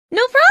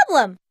No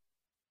problem.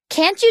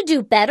 Can't you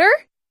do better?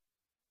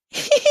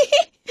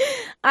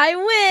 I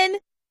win.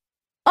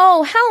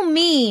 Oh, how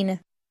mean.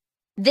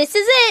 This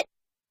is it.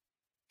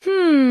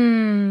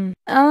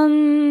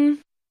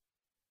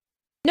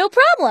 No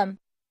problem.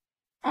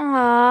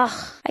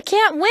 I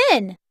can't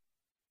win.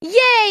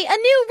 Yay, a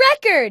new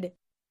record.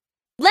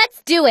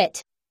 Let's do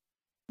it.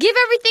 Give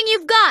everything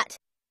you've got.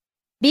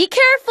 Be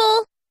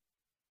careful.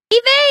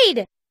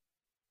 Evade.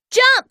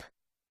 Jump.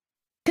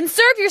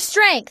 Conserve your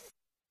strength.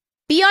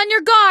 Be on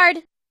your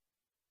guard.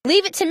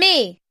 Leave it to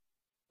me.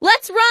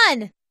 Let's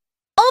run.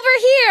 Over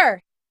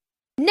here.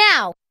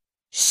 Now.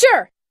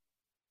 Sure.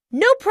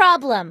 No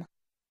problem.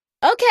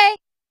 Okay.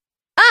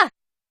 Ah.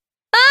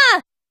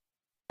 Ah.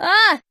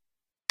 Ah.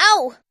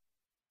 Ow.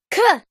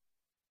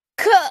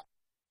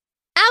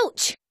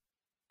 Ouch.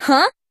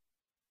 Huh?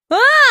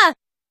 Ah!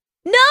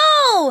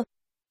 No!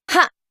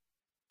 Ha!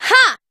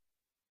 Ha!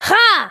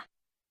 Ha!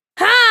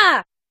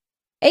 Ha!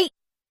 Hey!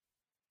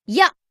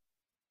 Ya!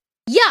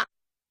 Ya!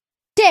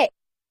 Te!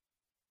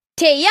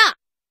 Te ya!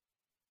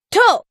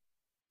 To!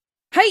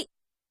 Hai!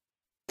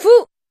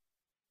 Fu!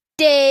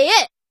 De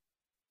it!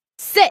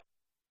 Se!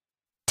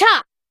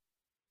 Ta!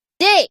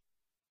 De!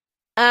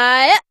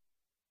 I!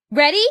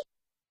 Ready?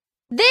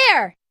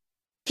 There!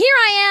 Here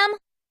I am!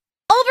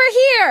 Over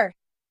here!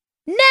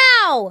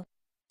 Now!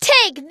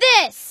 Take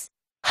this!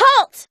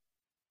 Halt!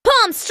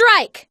 Palm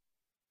strike!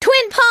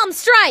 Twin palm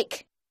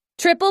strike!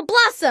 Triple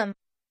blossom!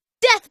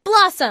 Death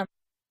blossom!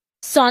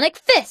 Sonic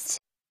fist!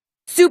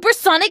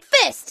 Supersonic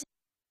fist!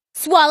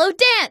 Swallow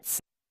dance!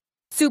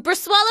 Super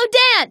swallow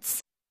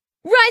dance!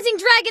 Rising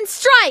dragon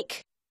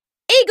strike!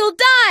 Eagle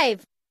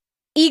dive!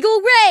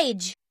 Eagle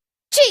rage!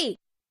 Chi!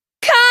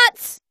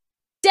 Cuts!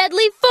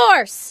 Deadly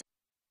force!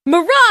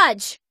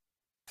 Mirage!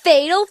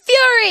 Fatal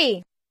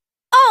fury!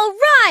 All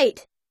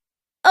right!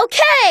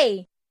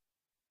 Okay!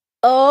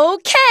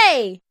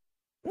 Okay!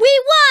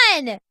 We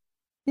won!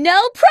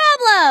 No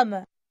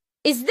problem!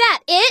 Is that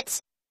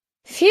it?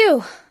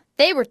 Phew,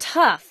 they were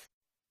tough.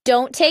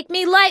 Don't take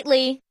me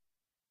lightly.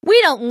 We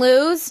don't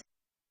lose.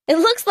 It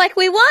looks like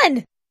we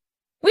won.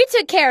 We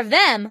took care of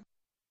them.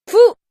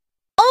 Phew,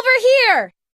 over here!